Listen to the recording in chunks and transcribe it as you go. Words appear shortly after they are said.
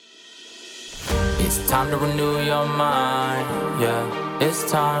It's time to renew your mind, yeah,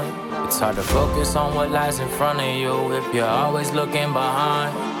 it's time. It's hard to focus on what lies in front of you if you're always looking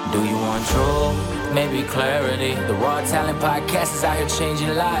behind. Do you want truth? Maybe clarity. The Raw Tallant Podcast is out here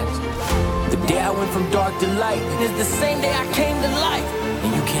changing lives. The day I went from dark to light is the same day I came to life.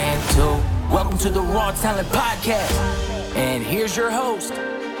 And you can too. Welcome to the Raw Tallant Podcast. And here's your host,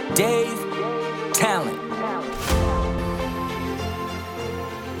 Dave Tallant.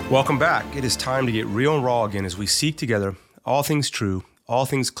 Welcome back. It is time to get real and raw again as we seek together all things true, all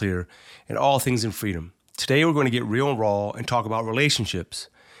things clear, and all things in freedom. Today we're going to get real and raw and talk about relationships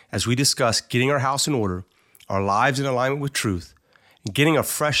as we discuss getting our house in order, our lives in alignment with truth, and getting a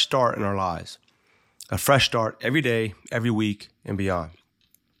fresh start in our lives. A fresh start every day, every week, and beyond.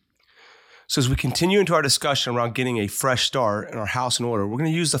 So as we continue into our discussion around getting a fresh start in our house in order, we're going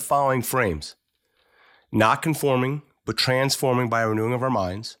to use the following frames. Not conforming, but transforming by a renewing of our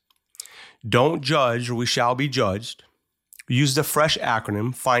minds. Don't judge or we shall be judged. Use the F.R.E.S.H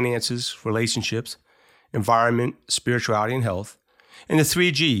acronym, finances, relationships, environment, spirituality, and health. And the 3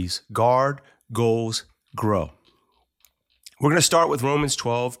 G's, guard, goals, grow. We're going to start with Romans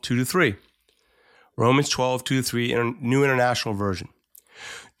 12, 2-3. Romans 12, 2-3, New International Version.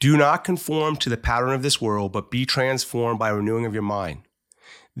 Do not conform to the pattern of this world, but be transformed by renewing of your mind.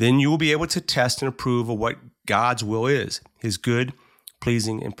 Then you will be able to test and approve of what God's will is, his good,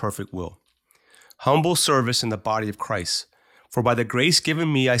 pleasing, and perfect will. Humble service in the body of Christ. For by the grace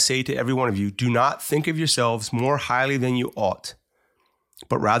given me, I say to every one of you, do not think of yourselves more highly than you ought,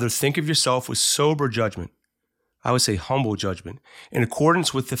 but rather think of yourself with sober judgment. I would say humble judgment, in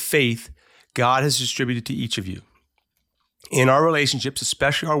accordance with the faith God has distributed to each of you. In our relationships,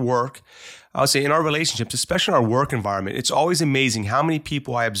 especially our work, I would say in our relationships, especially in our work environment, it's always amazing how many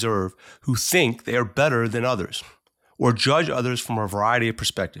people I observe who think they are better than others or judge others from a variety of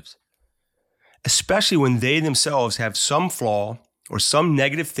perspectives, especially when they themselves have some flaw or some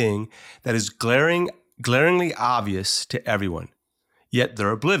negative thing that is glaringly obvious to everyone, yet they're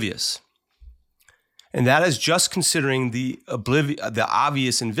oblivious. And that is just considering the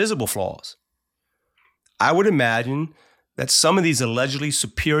obvious invisible flaws. I would imagine that some of these allegedly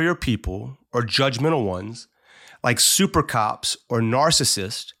superior people or judgmental ones, like super cops or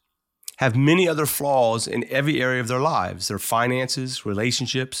narcissists, have many other flaws in every area of their lives, their finances,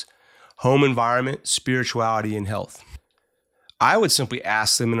 relationships, home environment, spirituality, and health. I would simply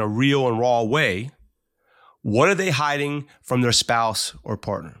ask them in a real and raw way, what are they hiding from their spouse or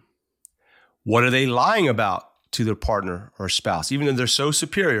partner? What are they lying about to their partner or spouse? Even though they're so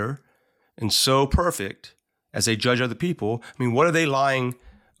superior and so perfect as they judge other people, what are they lying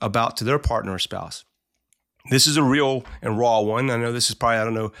about to their partner or spouse? This is a real and raw one. I know this is probably, I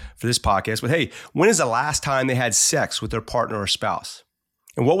don't know for this podcast, but hey, when is the last time they had sex with their partner or spouse?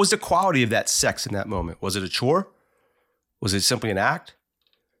 And what was the quality of that sex in that moment? Was it a chore? Was it simply an act?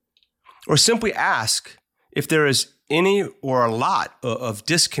 Or simply ask if there is any or a lot of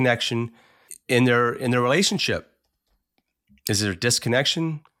disconnection in their relationship. Is there a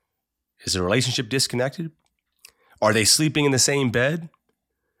disconnection? Is the relationship disconnected? Are they sleeping in the same bed?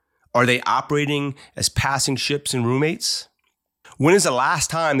 Are they operating as passing ships and roommates? When is the last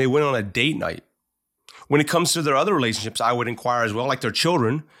time they went on a date night? When it comes to their other relationships, I would inquire as well, like their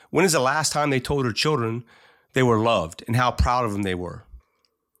children. When is the last time they told their children they were loved and how proud of them they were?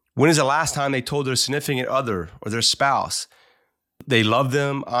 When is the last time they told their significant other or their spouse they love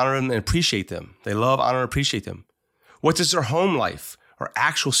them, honor them, and appreciate them? They love, honor, and appreciate them. What does their home life or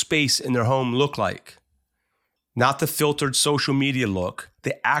actual space in their home look like? Not the filtered social media look,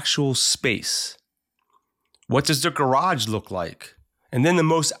 the actual space. What does their garage look like? And then the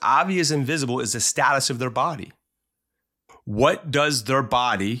most obvious and visible is the status of their body. What does their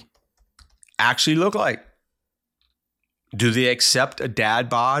body actually look like? Do they accept a dad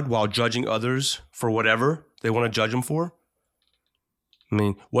bod while judging others for whatever they want to judge them for?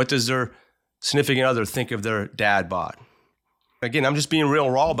 What does their significant other think of their dad bod? Again, I'm just being real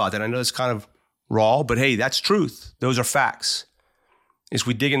raw about that. I know it's kind of raw, but hey, that's truth. Those are facts. As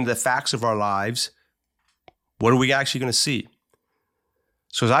we dig into the facts of our lives, what are we actually going to see?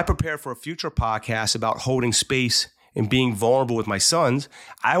 So as I prepare for a future podcast about holding space and being vulnerable with my sons,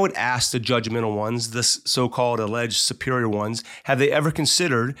 I would ask the judgmental ones, the so-called alleged superior ones, have they ever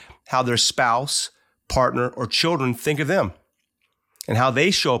considered how their spouse, partner, or children think of them and how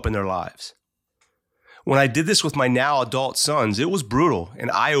they show up in their lives? When I did this with my now adult sons, it was brutal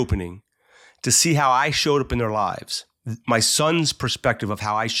and eye-opening to see how I showed up in their lives, my son's perspective of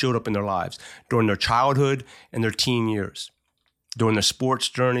how I showed up in their lives during their childhood and their teen years, during their sports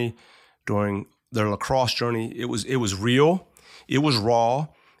journey, during their lacrosse journey. It was real, it was raw,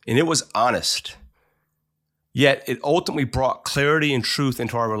 and it was honest. Yet it ultimately brought clarity and truth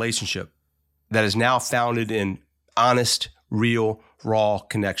into our relationship that is now founded in honest, real, raw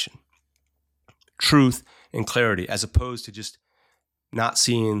connection. Truth and clarity, as opposed to just not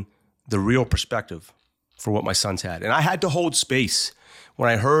seeing the real perspective for what my sons had. And I had to hold space. When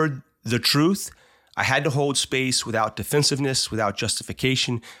I heard the truth, I had to hold space without defensiveness, without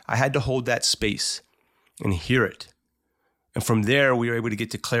justification. I had to hold that space and hear it. And from there, we were able to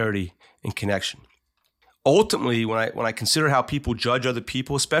get to clarity and connection. Ultimately, when I consider how people judge other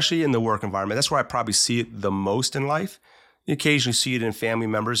people, especially in the work environment, that's where I probably see it the most in life. You occasionally see it in family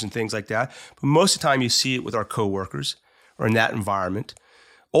members and things like that. But most of the time, you see it with our coworkers or in that environment.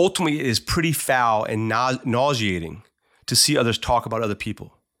 Ultimately, it is pretty foul and nauseating to see others talk about other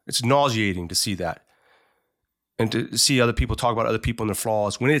people. It's nauseating to see that. And to see other people talk about other people and their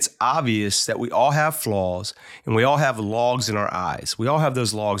flaws when it's obvious that we all have flaws and we all have logs in our eyes. We all have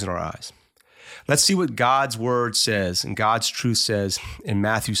those logs in our eyes. Let's see what God's word says and God's truth says in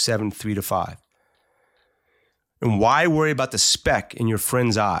Matthew 7:3-5. And why worry about the speck in your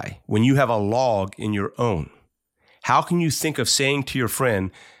friend's eye when you have a log in your own? How can you think of saying to your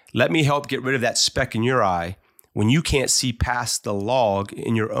friend, let me help get rid of that speck in your eye, when you can't see past the log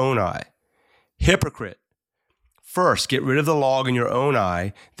in your own eye? Hypocrite. First, get rid of the log in your own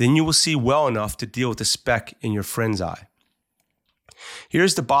eye, then you will see well enough to deal with the speck in your friend's eye.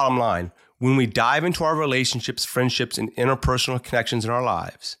 Here's the bottom line. When we dive into our relationships, friendships, and interpersonal connections in our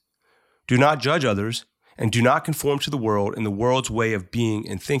lives, do not judge others and do not conform to the world and the world's way of being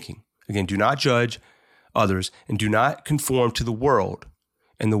and thinking. Again, do not judge others and do not conform to the world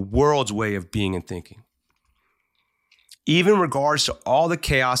and the world's way of being and thinking. Even in regards to all the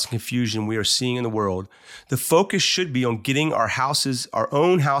chaos and confusion we are seeing in the world, the focus should be on getting our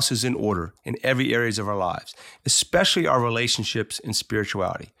own houses in order in every areas of our lives, especially our relationships and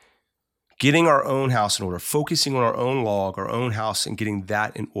spirituality. Getting our own house in order, focusing on our own log, our own house, and getting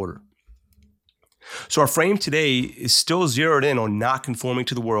that in order. So our frame today is still zeroed in on not conforming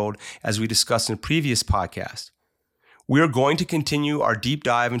to the world, as we discussed in a previous podcast. We are going to continue our deep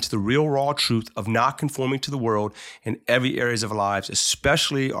dive into the real raw truth of not conforming to the world in every areas of our lives,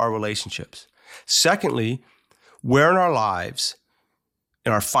 especially our relationships. Secondly, where in our lives,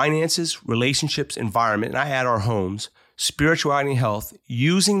 in our finances, relationships, environment, and I add our homes, spirituality and health,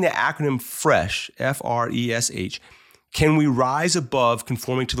 using the acronym F.R.E.S.H, F-R-E-S-H, can we rise above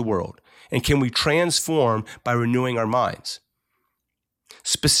conforming to the world? And can we transform by renewing our minds?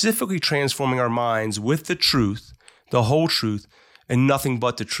 Specifically transforming our minds with the truth, the whole truth, and nothing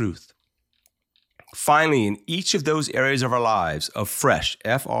but the truth. Finally, in each of those areas of our lives of F.R.E.S.H,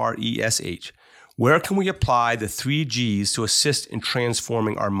 F-R-E-S-H, where can we apply the 3 G's to assist in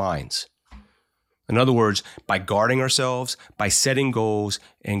transforming our minds? In other words, by guarding ourselves, by setting goals,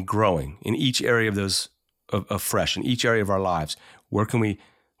 and growing in each area of those of F.R.E.S.H, in each area of our lives. Where can we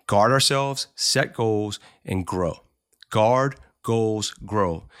guard ourselves, set goals, and grow? Guard, goals,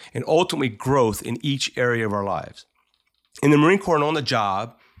 grow, and ultimately growth in each area of our lives. In the Marine Corps and on the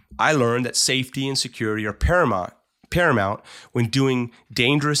job, I learned that safety and security are paramount when doing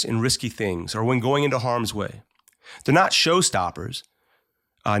dangerous and risky things or when going into harm's way. They're not showstoppers,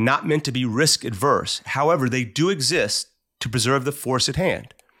 not meant to be risk adverse. However, they do exist to preserve the force at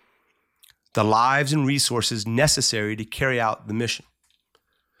hand, the lives and resources necessary to carry out the mission.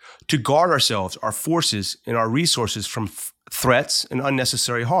 To guard ourselves, our forces, and our resources from threats and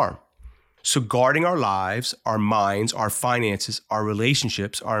unnecessary harm. So guarding our lives, our minds, our finances, our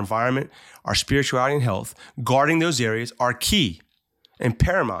relationships, our environment, our spirituality and health, guarding those areas are key and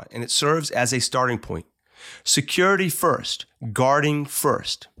paramount, and it serves as a starting point. Security first, guarding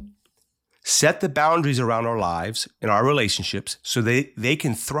first. Set the boundaries around our lives and our relationships so they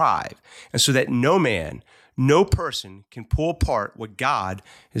can thrive, and so that no man, no person can pull apart what God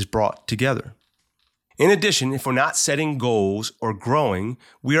has brought together. In addition, if we're not setting goals or growing,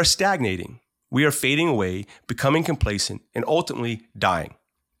 we are stagnating. We are fading away, becoming complacent, and ultimately dying.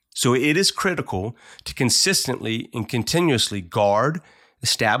 So it is critical to consistently and continuously guard,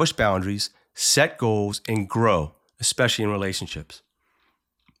 establish boundaries, set goals, and grow, especially in relationships.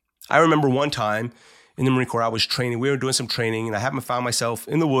 I remember one time in the Marine Corps, I was training. We were doing some training, and I happened to find myself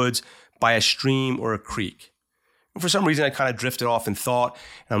in the woods by a stream or a creek. And for some reason, I kind of drifted off in thought,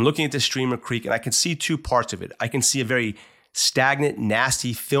 and I'm looking at this stream or creek, and I can see 2 parts of it. I can see a very stagnant,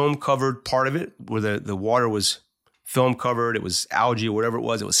 nasty, film-covered part of it, where the water was film-covered. It was algae or whatever it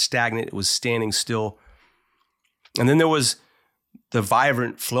was. It was stagnant. It was standing still. And then there was the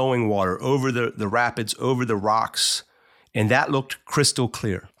vibrant, flowing water over the rapids, over the rocks, and that looked crystal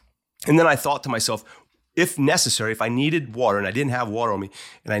clear. And then I thought to myself, if necessary, if I needed water and I didn't have water on me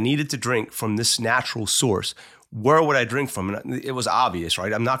and I needed to drink from this natural source, where would I drink from? And it was obvious,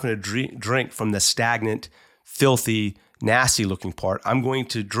 right? I'm not going to drink from the stagnant, filthy, nasty looking part. I'm going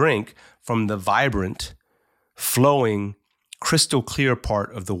to drink from the vibrant, flowing, crystal clear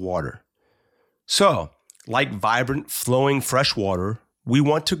part of the water. So, like vibrant, flowing fresh water, we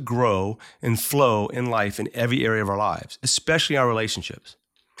want to grow and flow in life in every area of our lives, especially our relationships.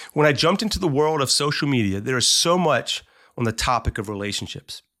 When I jumped into the world of social media, there is so much on the topic of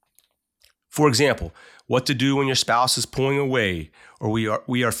relationships. For example, what to do when your spouse is pulling away or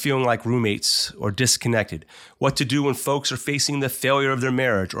we are feeling like roommates or disconnected. What to do when folks are facing the failure of their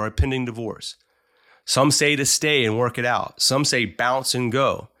marriage or a pending divorce. Some say to stay and work it out. Some say bounce and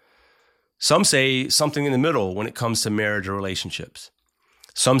go. Some say something in the middle when it comes to marriage or relationships.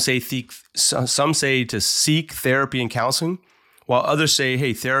 Some say to seek therapy and counseling, while others say,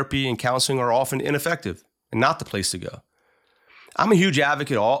 hey, therapy and counseling are often ineffective and not the place to go. I'm a huge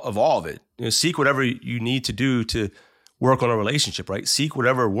advocate of all of it. Seek whatever you need to do to work on a relationship, right? Seek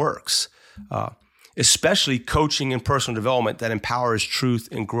whatever works, especially coaching and personal development that empowers truth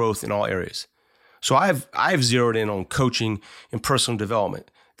and growth in all areas. So I've zeroed in on coaching and personal development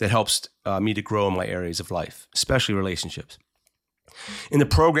that helps me to grow in my areas of life, especially relationships. In the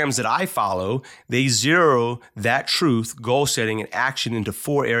programs that I follow, they zero that truth, goal setting, and action into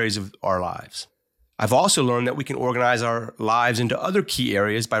 4 areas of our lives. I've also learned that we can organize our lives into other key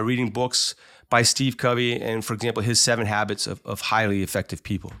areas by reading books by Steve Covey and, for example, his 7 Habits of Highly Effective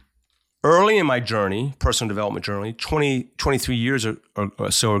People. Early in my journey, personal development journey, 23 years or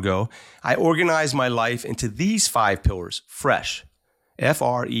so ago, I organized my life into these 5 pillars: F.R.E.S.H,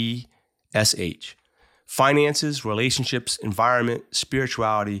 F-R-E-S-H. Finances, relationships, environment,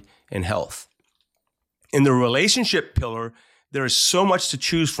 spirituality, and health. In the relationship pillar, there is so much to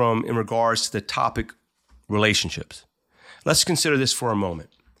choose from in regards to the topic relationships. Let's consider this for a moment.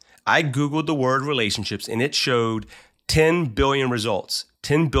 I Googled the word relationships and it showed 10 billion results,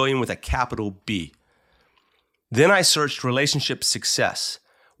 10 billion with a capital B. Then I searched relationship success,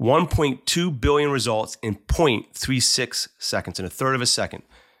 1.2 billion results in 0.36 seconds, in a third of a second,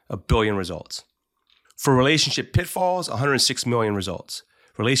 a billion results. For relationship pitfalls, 106 million results.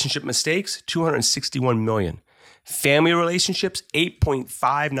 Relationship mistakes, 261 million. Family relationships,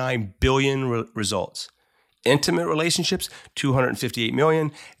 8.59 billion results. Intimate relationships, 258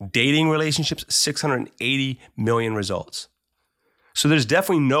 million. Dating relationships, 680 million results. So there's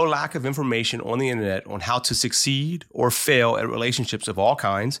definitely no lack of information on the internet on how to succeed or fail at relationships of all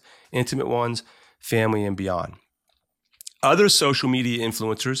kinds, intimate ones, family, and beyond. Other social media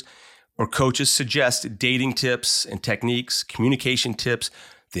influencers or coaches suggest dating tips and techniques, communication tips,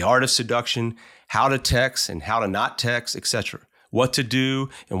 the art of seduction, how to text and how to not text, etc. What to do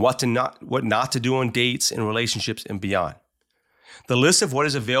and what not to do on dates and relationships and beyond. The list of what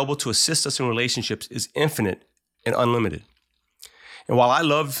is available to assist us in relationships is infinite and unlimited. And while I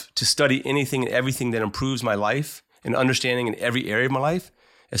love to study anything and everything that improves my life and understanding in every area of my life,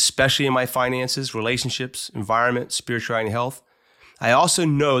 especially in my finances, relationships, environment, spirituality, and health, I also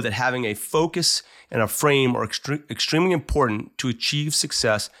know that having a focus and a frame are extremely important to achieve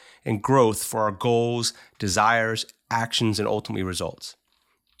success and growth for our goals, desires, actions, and ultimately results.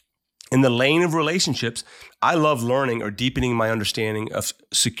 In the lane of relationships, I love learning or deepening my understanding of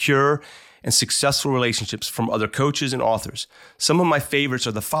secure and successful relationships from other coaches and authors. Some of my favorites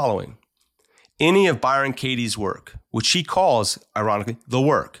are the following. Any of Byron Katie's work, which he calls, ironically, the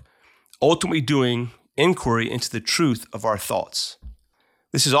work, ultimately doing inquiry into the truth of our thoughts.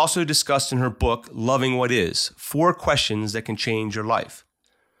 This is also discussed in her book, Loving What Is, 4 questions that can change your life.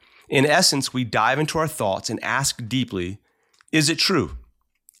 In essence, we dive into our thoughts and ask deeply, is it true?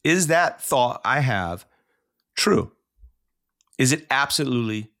 Is that thought I have true? Is it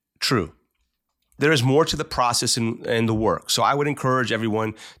absolutely true? There is more to the process and the work. So I would encourage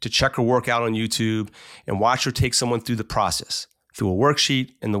everyone to check her work out on YouTube and watch her take someone through the process, through a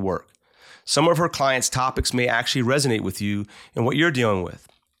worksheet and the work. Some of her clients' topics may actually resonate with you and what you're dealing with.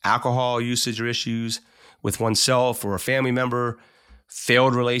 Alcohol usage or issues with oneself or a family member,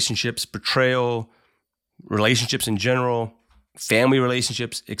 failed relationships, betrayal, relationships in general, family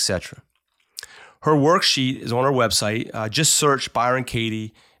relationships, etc. Her worksheet is on her website. Just search Byron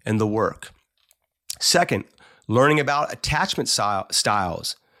Katie and the work. Second, learning about attachment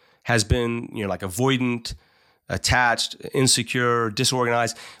styles has been, like avoidant, attached, insecure,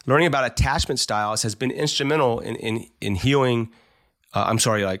 disorganized. Learning about attachment styles has been instrumental in healing.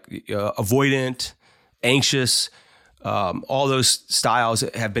 Avoidant, anxious, All those styles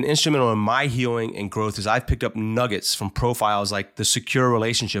have been instrumental in my healing and growth as I've picked up nuggets from profiles like The Secure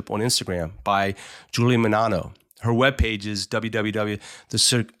Relationship on Instagram by Julie Manano. Her webpage is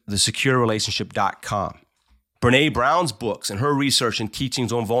www.thesecurerelationship.com. Brene Brown's books and her research and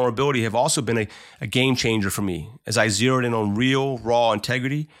teachings on vulnerability have also been a game changer for me as I zeroed in on real, raw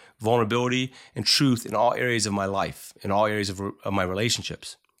integrity, vulnerability, and truth in all areas of my life, in all areas of my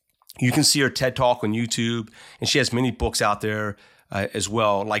relationships. You can see her TED Talk on YouTube, and she has many books out there as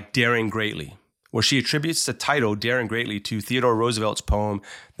well, like Daring Greatly, where she attributes the title Daring Greatly to Theodore Roosevelt's poem,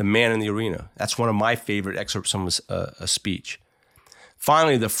 The Man in the Arena. That's one of my favorite excerpts from a speech.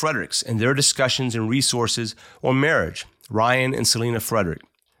 Finally, the Fredericks and their discussions and resources on marriage, Ryan and Selena Frederick.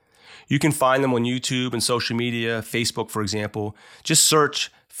 You can find them on YouTube and social media, Facebook, for example. Just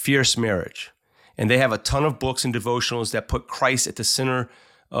search Fierce Marriage. And they have a ton of books and devotionals that put Christ at the center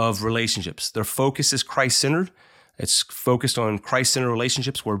of relationships. Their focus is Christ-centered. It's focused on Christ-centered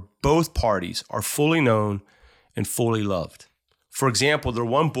relationships where both parties are fully known and fully loved. For example, their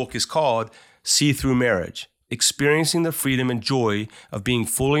one book is called See Through Marriage, Experiencing the Freedom and Joy of Being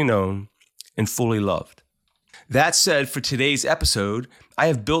Fully Known and Fully Loved. That said, for today's episode, I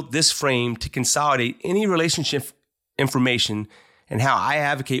have built this frame to consolidate any relationship information and how I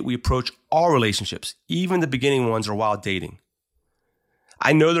advocate we approach all relationships, even the beginning ones or while dating.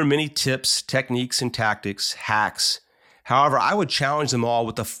 I know there are many tips, techniques, and tactics, hacks. However, I would challenge them all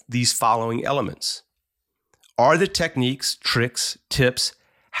with these following elements. Are the techniques, tricks, tips,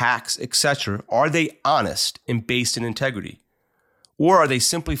 hacks, etc., are they honest and based in integrity? Or are they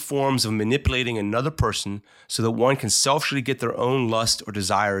simply forms of manipulating another person so that one can selfishly get their own lust or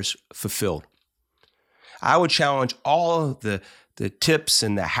desires fulfilled? I would challenge all the tips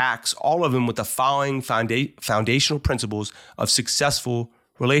and the hacks, all of them with the following foundational principles of successful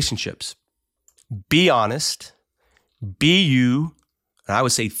relationships. Be honest, be you, and I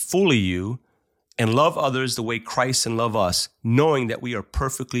would say fully you, and love others the way Christ and love us, knowing that we are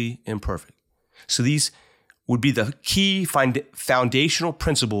perfectly imperfect. So these would be the key foundational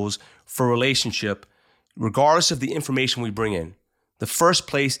principles for relationship, regardless of the information we bring in. The first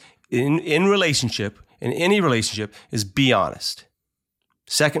place in any relationship, is be honest.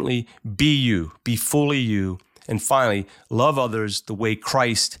 Secondly, be you, be fully you. And finally, love others the way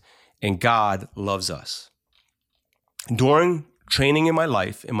Christ and God loves us. During training in my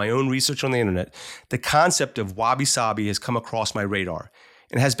life and my own research on the internet, the concept of wabi-sabi has come across my radar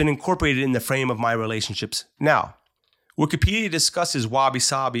and has been incorporated in the frame of my relationships now. Wikipedia discusses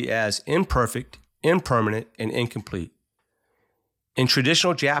wabi-sabi as imperfect, impermanent, and incomplete. In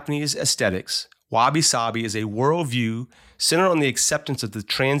traditional Japanese aesthetics, wabi-sabi is a worldview centered on the acceptance of the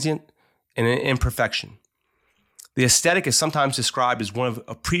transient and imperfection. The aesthetic is sometimes described as one of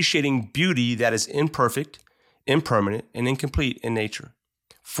appreciating beauty that is imperfect, impermanent, and incomplete in nature.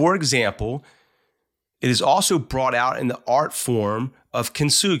 For example, it is also brought out in the art form of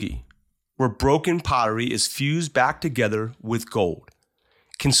kintsugi, where broken pottery is fused back together with gold.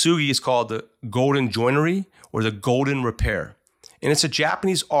 Kintsugi is called the golden joinery or the golden repair, and it's a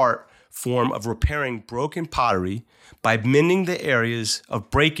Japanese art form of repairing broken pottery by mending the areas of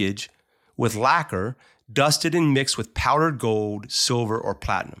breakage with lacquer dusted and mixed with powdered gold, silver, or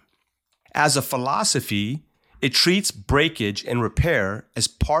platinum. As a philosophy, it treats breakage and repair as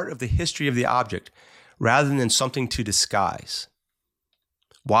part of the history of the object rather than something to disguise.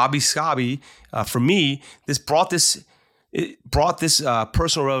 Wabi-sabi, for me, this brought this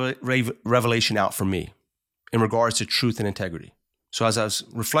personal revelation out for me in regards to truth and integrity. So as I was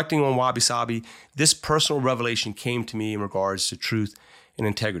reflecting on wabi-sabi, this personal revelation came to me in regards to truth and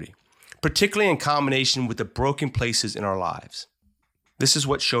integrity, particularly in combination with the broken places in our lives. This is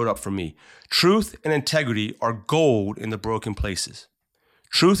what showed up for me. Truth and integrity are gold in the broken places.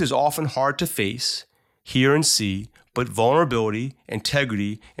 Truth is often hard to face, hear, and see, but vulnerability,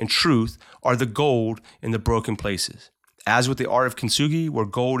 integrity, and truth are the gold in the broken places. As with the art of kintsugi, where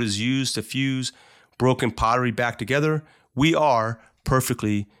gold is used to fuse broken pottery back together, we are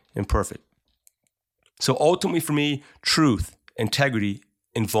perfectly imperfect. So ultimately for me, truth, integrity,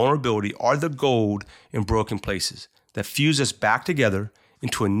 and vulnerability are the gold in broken places that fuse us back together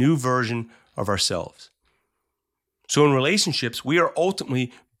into a new version of ourselves. So in relationships, we are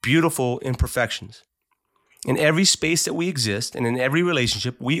ultimately beautiful imperfections. In every space that we exist and in every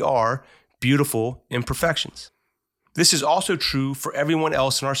relationship, we are beautiful imperfections. This is also true for everyone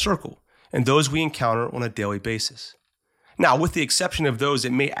else in our circle and those we encounter on a daily basis. Now, with the exception of those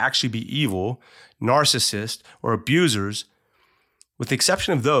that may actually be evil, narcissists, or abusers, with the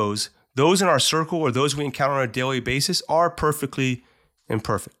exception of those in our circle or those we encounter on a daily basis are perfectly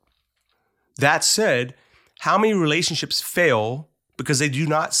imperfect. That said, How many relationships fail because they do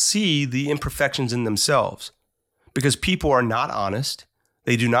not see the imperfections in themselves? Because people are not honest.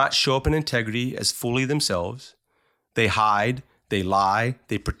 They do not show up in integrity as fully themselves. They hide, they lie,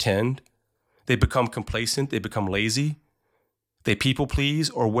 they pretend. They become complacent, they become lazy. They people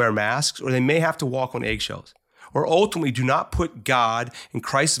please or wear masks, or they may have to walk on eggshells. Or ultimately do not put God and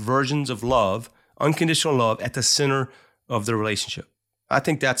Christ's versions of love, unconditional love, at the center of the relationship. I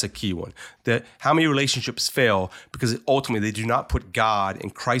think that's a key one. That how many relationships fail because ultimately they do not put God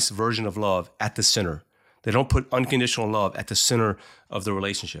and Christ's version of love at the center. They don't put unconditional love at the center of the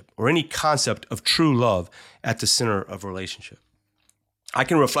relationship, or any concept of true love at the center of a relationship. I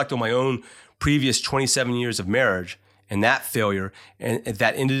can reflect on my own previous 27 years of marriage and that failure and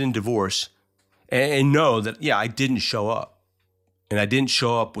that ended in divorce, and know that, I didn't show up. And I didn't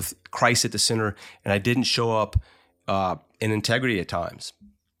show up with Christ at the center, and I didn't show up in integrity at times.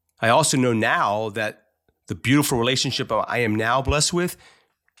 I also know now that the beautiful relationship I am now blessed with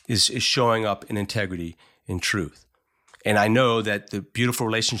is showing up in integrity, in truth. And I know that the beautiful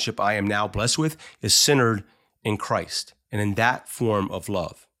relationship I am now blessed with is centered in Christ and in that form of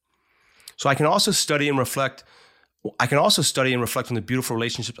love. So I can also study and reflect on the beautiful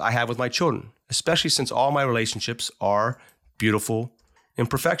relationships I have with my children, especially since all my relationships are beautiful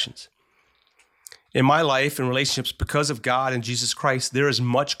imperfections. In my life and relationships, because of God and Jesus Christ, there is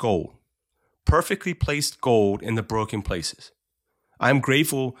much gold, perfectly placed gold in the broken places. I'm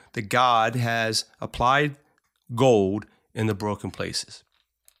grateful that God has applied gold in the broken places.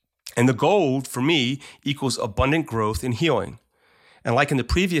 And the gold, for me, equals abundant growth and healing. And like in the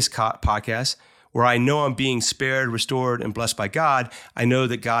previous podcast, where I know I'm being spared, restored, and blessed by God, I know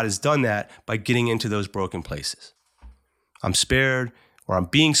that God has done that by getting into those broken places. I'm spared, or I'm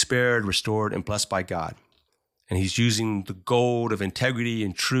being spared, restored, and blessed by God. And He's using the gold of integrity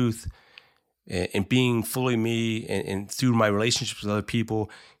and truth and being fully me, and through my relationships with other people,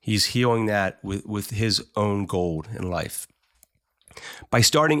 He's healing that with His own gold in life. Before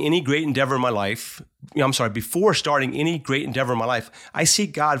starting any great endeavor in my life, I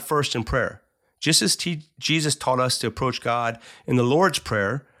seek God first in prayer. Just as Jesus taught us to approach God in the Lord's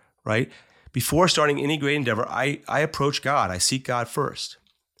Prayer, right? Before starting any great endeavor, I approach God. I seek God first.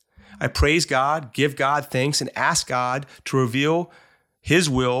 I praise God, give God thanks, and ask God to reveal His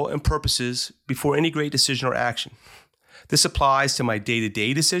will and purposes before any great decision or action. This applies to my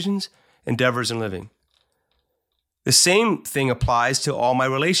day-to-day decisions, endeavors, and living. The same thing applies to all my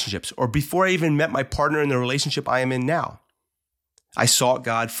relationships, or before I even met my partner in the relationship I am in now. I sought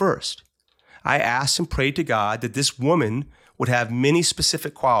God first. I asked and prayed to God that this woman would have many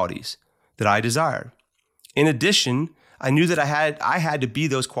specific qualities that I desired. In addition, I knew that I had to be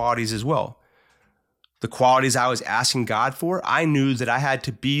those qualities as well. The qualities I was asking God for, I knew that I had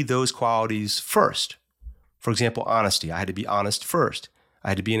to be those qualities first. For example, honesty. I had to be honest first. I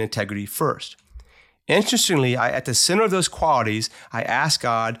had to be in integrity first. Interestingly, at the center of those qualities, I asked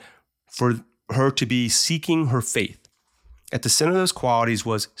God for her to be seeking her faith. At the center of those qualities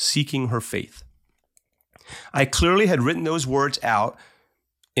was seeking her faith. I clearly had written those words out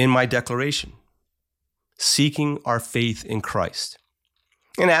in my declaration, seeking our faith in Christ.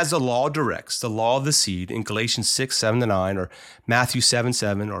 And as the law directs, the law of the seed in Galatians 6:7-9, or Matthew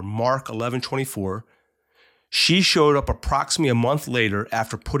 7:7, or Mark 11:24, she showed up approximately a month later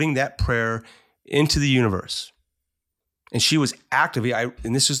after putting that prayer into the universe. And she was actively,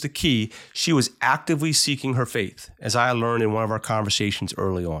 and this is the key, she was actively seeking her faith, as I learned in one of our conversations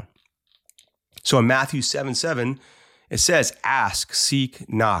early on. So in Matthew 7:7, it says, ask, seek,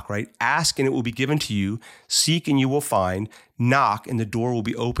 knock, right? Ask and it will be given to you. Seek and you will find. Knock and the door will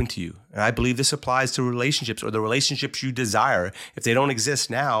be open to you. And I believe this applies to relationships, or the relationships you desire. If they don't exist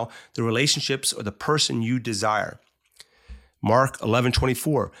now, the relationships or the person you desire. Mark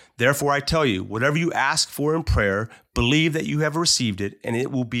 11:24, therefore I tell you, whatever you ask for in prayer, believe that you have received it and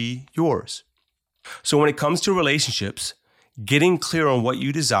it will be yours. So when it comes to relationships, getting clear on what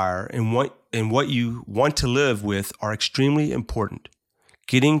you desire and what you want to live with are extremely important.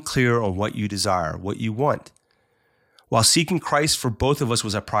 Getting clear on what you desire, what you want. While seeking Christ for both of us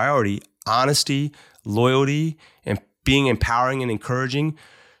was a priority, honesty, loyalty, and being empowering and encouraging,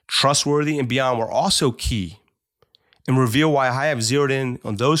 trustworthy and beyond were also key, and reveal why I have zeroed in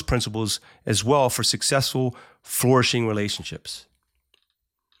on those principles as well for successful, flourishing relationships.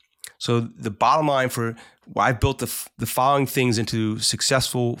 So the bottom line I've built the following things into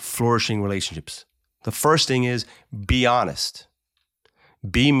successful, flourishing relationships. The first thing is be honest.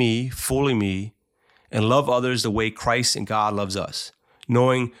 Be me, fully me, and love others the way Christ and God loves us,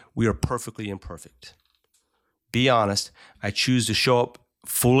 knowing we are perfectly imperfect. Be honest. I choose to show up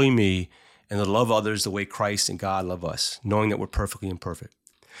fully me and to love others the way Christ and God love us, knowing that we're perfectly imperfect.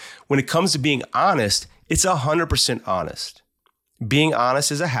 When it comes to being honest, it's 100% honest. Being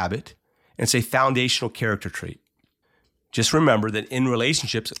honest is a habit, and it's a foundational character trait. Just remember that in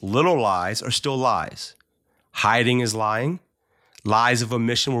relationships, little lies are still lies. Hiding is lying. Lies of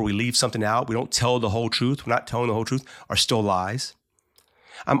omission where we leave something out, we don't tell the whole truth, we're not telling the whole truth, are still lies.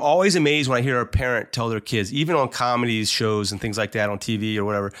 I'm always amazed when I hear a parent tell their kids, even on comedy shows and things like that on TV or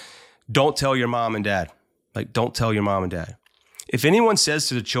whatever, don't tell your mom and dad. Like, don't tell your mom and dad. If anyone says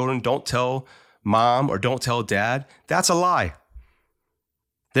to the children, don't tell mom or don't tell dad, that's a lie.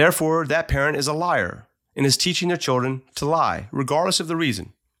 Therefore, that parent is a liar and is teaching their children to lie, regardless of the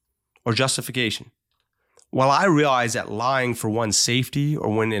reason or justification. While I realize that lying for one's safety or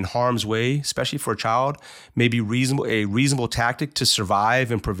when in harm's way, especially for a child, may be a reasonable tactic to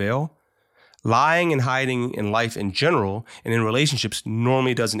survive and prevail, lying and hiding in life in general and in relationships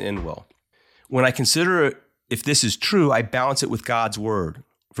normally doesn't end well. When I consider if this is true, I balance it with God's word.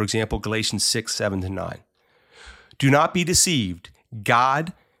 For example, Galatians 6:7-9. Do not be deceived.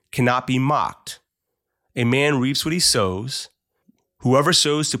 God cannot be mocked. A man reaps what he sows. Whoever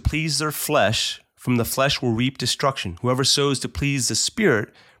sows to please their flesh, from the flesh will reap destruction. Whoever sows to please the Spirit,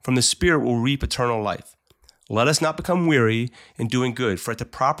 from the Spirit will reap eternal life. Let us not become weary in doing good, for at the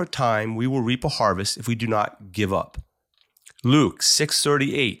proper time we will reap a harvest if we do not give up. Luke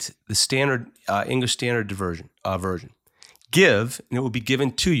 6:38, the standard English Standard version. Give, and it will be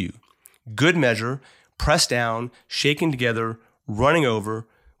given to you. Good measure, pressed down, shaken together, running over,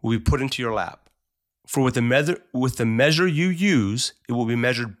 will be put into your lap. For with the measure you use, it will be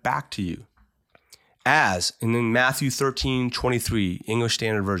measured back to you. As, and in Matthew 13:23, English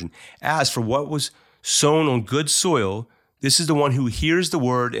Standard Version, as for what was sown on good soil, this is the one who hears the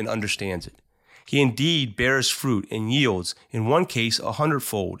word and understands it. He indeed bears fruit and yields, in one case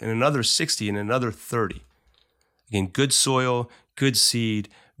 100-fold, in another 60, and another 30. Again, good soil, good seed,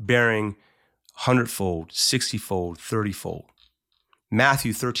 bearing 100-fold, 60-fold, 30-fold.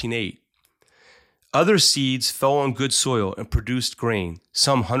 Matthew 13:8. Other seeds fell on good soil and produced grain,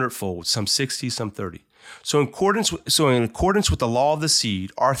 some 100-fold, some 60, some 30. So in accordance with the law of the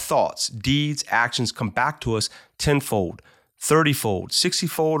seed, our thoughts, deeds, actions come back to us 10-fold, 30-fold,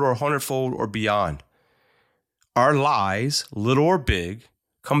 60-fold, or 100-fold, or beyond. Our lies, little or big,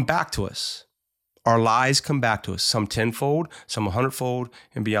 come back to us. Our lies come back to us, some 10-fold, some 100-fold,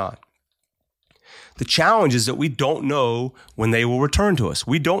 and beyond. The challenge is that we don't know when they will return to us.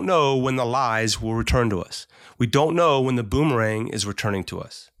 We don't know when the lies will return to us. We don't know when the boomerang is returning to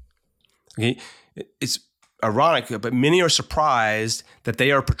us. Okay? It's ironic, but many are surprised that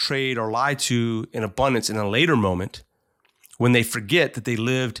they are portrayed or lied to in abundance in a later moment when they forget that they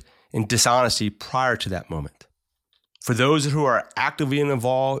lived in dishonesty prior to that moment. For those who are actively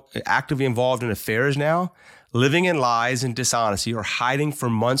involved in affairs now, living in lies and dishonesty or hiding for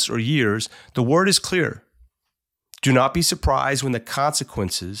months or years, the word is clear. Do not be surprised when the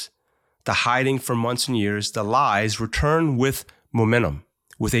consequences, the hiding for months and years, the lies return with momentum,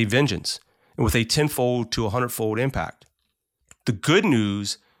 with a vengeance, and with a 10-fold to 100-fold impact. The good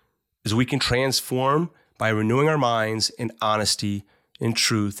news is we can transform by renewing our minds in honesty, in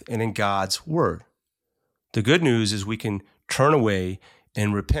truth, and in God's word. The good news is we can turn away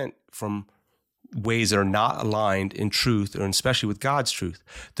and repent from ways that are not aligned in truth, or especially with God's truth.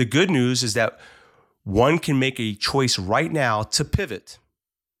 The good news is that one can make a choice right now to pivot,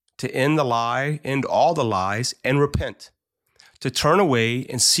 to end the lie, end all the lies, and repent, to turn away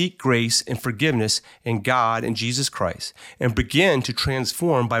and seek grace and forgiveness in God and Jesus Christ, and begin to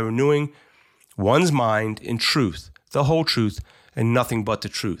transform by renewing one's mind in truth, the whole truth, and nothing but the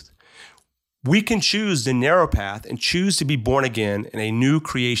truth. We can choose the narrow path and choose to be born again in a new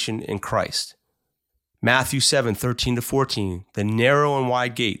creation in Christ. Matthew 7:13-14, the narrow and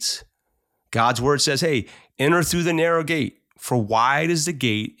wide gates. God's word says, hey, enter through the narrow gate, for wide is the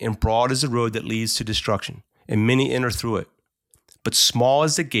gate and broad is the road that leads to destruction, and many enter through it. But small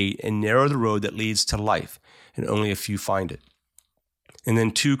is the gate and narrow the road that leads to life, and only a few find it. And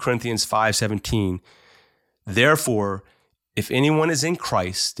then 2 Corinthians 5:17, therefore, if anyone is in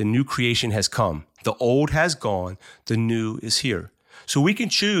Christ, the new creation has come. The old has gone, the new is here. So we can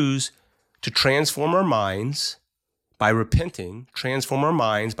choose to transform our minds by repenting, transform our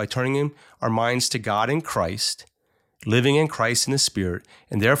minds by turning our minds to God in Christ, living in Christ in the Spirit,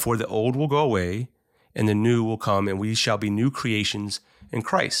 and therefore the old will go away and the new will come, and we shall be new creations in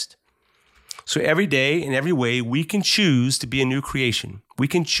Christ. So every day in every way, we can choose to be a new creation. We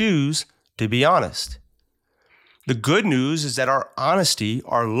can choose to be honest. The good news is that our honesty,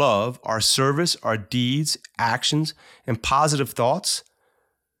 our love, our service, our deeds, actions, and positive thoughts,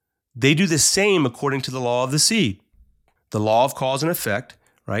 they do the same according to the law of the seed, the law of cause and effect,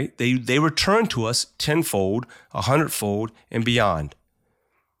 right? They return to us tenfold, 100-fold, and beyond.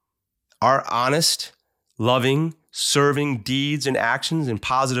 Our honest, loving, serving deeds and actions and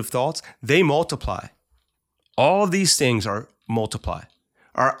positive thoughts, they multiply. All of these things are multiply.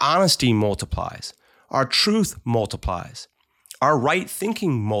 Our honesty multiplies. Our truth multiplies. Our right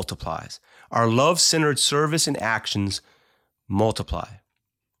thinking multiplies. Our love-centered service and actions multiply.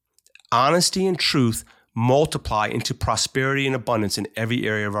 Honesty and truth multiply into prosperity and abundance in every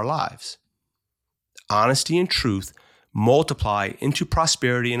area of our lives. Honesty and truth multiply into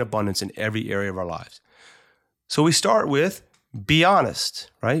prosperity and abundance in every area of our lives. So we start with be honest,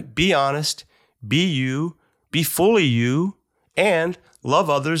 right? Be honest, be you, be fully you, and love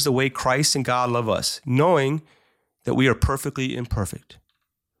others the way Christ and God love us, knowing that we are perfectly imperfect.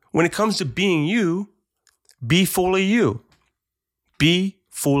 When it comes to being you, be fully you. Be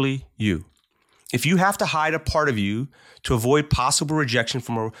fully you. If you have to hide a part of you to avoid possible rejection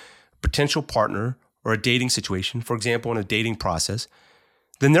from a potential partner or a dating situation, for example, in a dating process,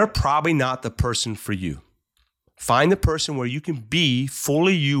 then they're probably not the person for you. Find the person where you can be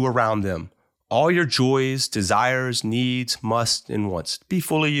fully you around them. All your joys, desires, needs, musts, and wants. Be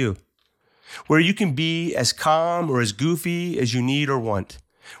fully you. Where you can be as calm or as goofy as you need or want.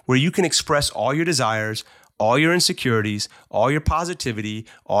 Where you can express all your desires, all your insecurities, all your positivity,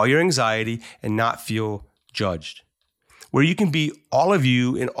 all your anxiety, and not feel judged. Where you can be all of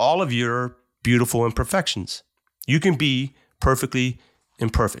you in all of your beautiful imperfections. You can be perfectly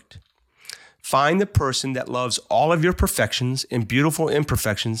imperfect. Find the person that loves all of your perfections and beautiful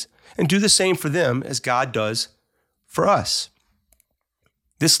imperfections and do the same for them as God does for us.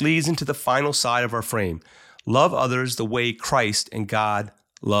 This leads into the final side of our frame. Love others the way Christ and God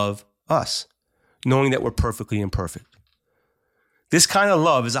love us, knowing that we're perfectly imperfect. This kind of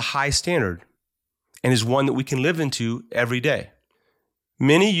love is a high standard and is one that we can live into every day.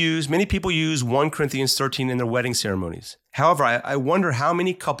 Many people use 1 Corinthians 13 in their wedding ceremonies. However, I wonder how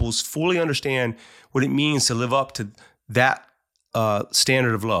many couples fully understand what it means to live up to that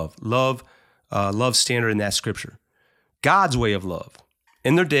standard of love standard in that scripture. God's way of love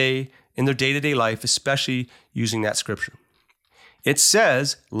in their day-to-day life, especially using that scripture. It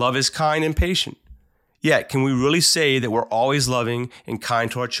says love is kind and patient. Yet, can we really say that we're always loving and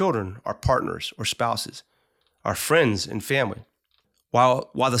kind to our children, our partners or spouses, our friends and family?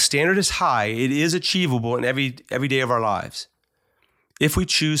 While the standard is high, it is achievable in every day of our lives if we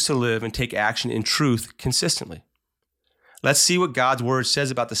choose to live and take action in truth consistently. Let's see what God's word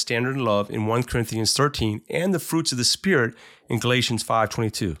says about the standard in love in 1 Corinthians 13 and the fruits of the Spirit in Galatians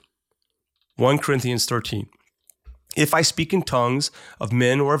 5:22. 1 Corinthians 13. If I speak in tongues of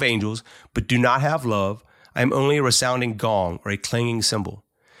men or of angels, but do not have love, I am only a resounding gong or a clanging cymbal.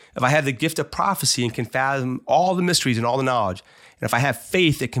 If I have the gift of prophecy and can fathom all the mysteries and all the knowledge, and if I have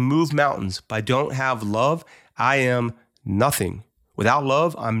faith that can move mountains, but I don't have love, I am nothing. Without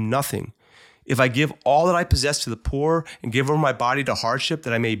love, I'm nothing. If I give all that I possess to the poor and give over my body to hardship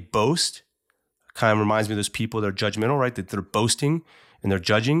that I may boast, kind of reminds me of those people that are judgmental, right? That they're boasting and they're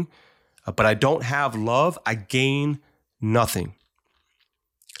judging. But I don't have love, I gain nothing.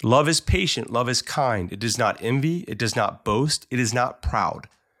 Love is patient, love is kind. It does not envy, it does not boast, it is not proud.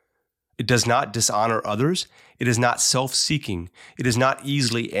 It does not dishonor others. It is not self-seeking. It is not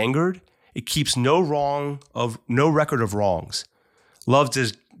easily angered. It keeps no record of wrongs. Love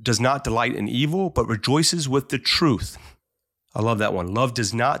does not delight in evil, but rejoices with the truth. I love that one. Love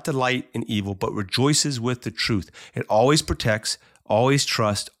does not delight in evil, but rejoices with the truth. It always protects, always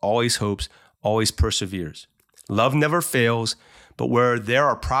trusts, always hopes, always perseveres. Love never fails, but where there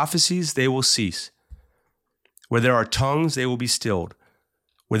are prophecies, they will cease. Where there are tongues, they will be stilled.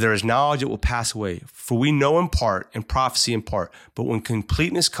 Where there is knowledge, it will pass away. For we know in part and prophecy in part, but when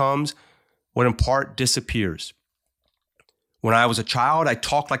completeness comes, what in part disappears. When I was a child, I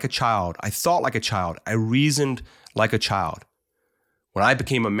talked like a child. I thought like a child. I reasoned like a child. When I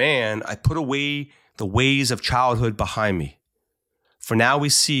became a man, I put away the ways of childhood behind me. For now we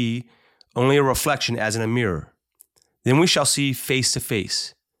see only a reflection as in a mirror. Then we shall see face to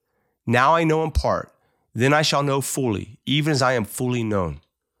face. Now I know in part, then I shall know fully, even as I am fully known.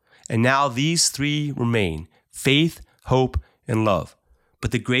 And now these three remain, faith, hope, and love.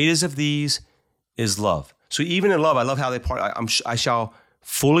 But the greatest of these is love. So even in love, I love how they part. I shall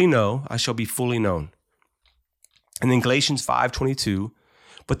fully know, I shall be fully known. And then Galatians 5:22,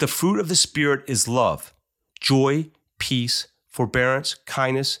 but the fruit of the Spirit is love, joy, peace, forbearance,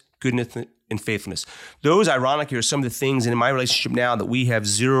 kindness, goodness, and faithfulness. Those, ironically, are some of the things in my relationship now that we have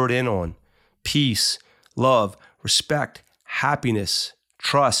zeroed in on. Peace, love, respect, happiness,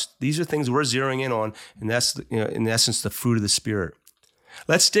 trust. These are things we're zeroing in on, and that's, in essence, the fruit of the Spirit.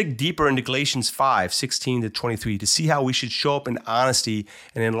 Let's dig deeper into Galatians 5:16-23 to see how we should show up in honesty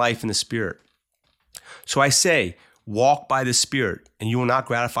and in life in the Spirit. So I say, walk by the Spirit, and you will not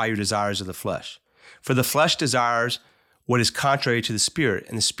gratify your desires of the flesh. For the flesh desires what is contrary to the Spirit,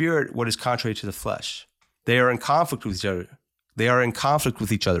 and the Spirit what is contrary to the flesh. They are in conflict with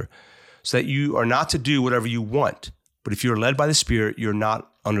each other. So that you are not to do whatever you want. But if you are led by the Spirit, you're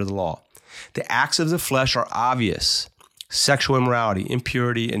not under the law. The acts of the flesh are obvious: sexual immorality,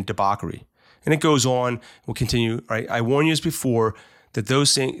 impurity, and debauchery. And it goes on, we'll continue, right? I warn you as before that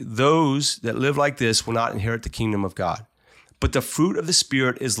those that live like this will not inherit the kingdom of God. But the fruit of the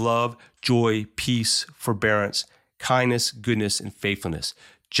Spirit is love, joy, peace, forbearance, kindness, goodness, and faithfulness,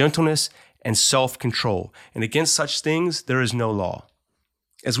 gentleness, and self-control. And against such things there is no law.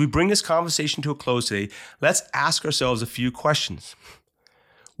 As we bring this conversation to a close today, let's ask ourselves a few questions.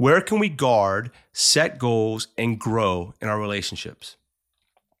 Where can we guard, set goals, and grow in our relationships?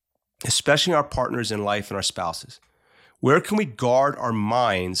 Especially our partners in life and our spouses. Where can we guard our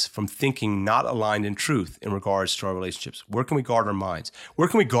minds from thinking not aligned in truth in regards to our relationships? Where can we guard our minds? Where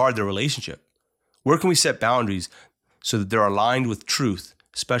can we guard the relationship? Where can we set boundaries so that they're aligned with truth,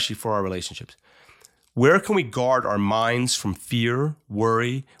 especially for our relationships? Where can we guard our minds from fear,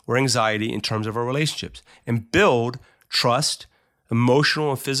 worry, or anxiety in terms of our relationships and build trust, emotional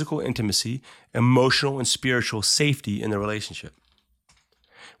and physical intimacy, emotional and spiritual safety in the relationship?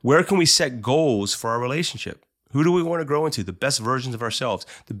 Where can we set goals for our relationship? Who do we want to grow into? The best versions of ourselves,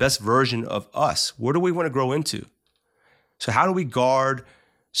 the best version of us. Where do we want to grow into? So how do we guard,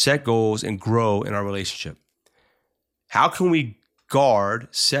 set goals, and grow in our relationship? How can we guard,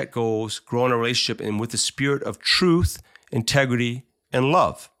 set goals, grow in a relationship, and with the spirit of truth, integrity, and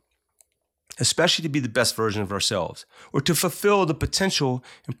love, especially to be the best version of ourselves, or to fulfill the potential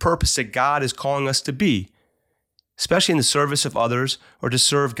and purpose that God is calling us to be, especially in the service of others or to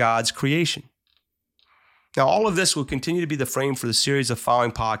serve God's creation. Now, all of this will continue to be the frame for the series of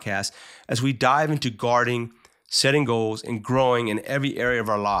following podcasts as we dive into guarding, setting goals, and growing in every area of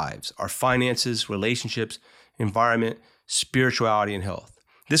our lives, our finances, relationships, environment, spirituality, and health.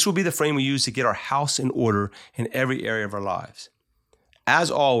 This will be the frame we use to get our house in order in every area of our lives.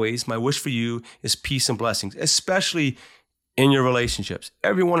 As always, my wish for you is peace and blessings, especially in your relationships,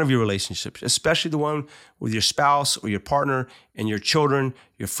 every one of your relationships, especially the one with your spouse or your partner and your children,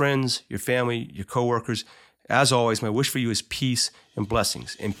 your friends, your family, your coworkers. As always, my wish for you is peace and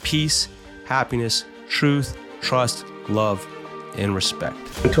blessings, and peace, happiness, truth, trust, love, and respect.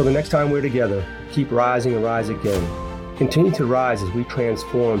 Until the next time we're together, keep rising and rise again. Continue to rise as we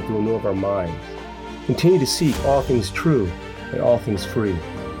transform through a renewal of our minds. Continue to seek all things true and all things free.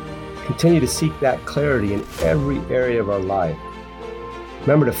 Continue to seek that clarity in every area of our life.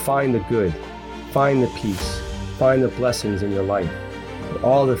 Remember to find the good, find the peace, find the blessings in your life, and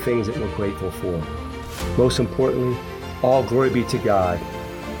all the things that we're grateful for. Most importantly, all glory be to God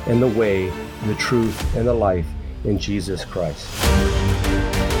and the way, the truth, and the life in Jesus Christ.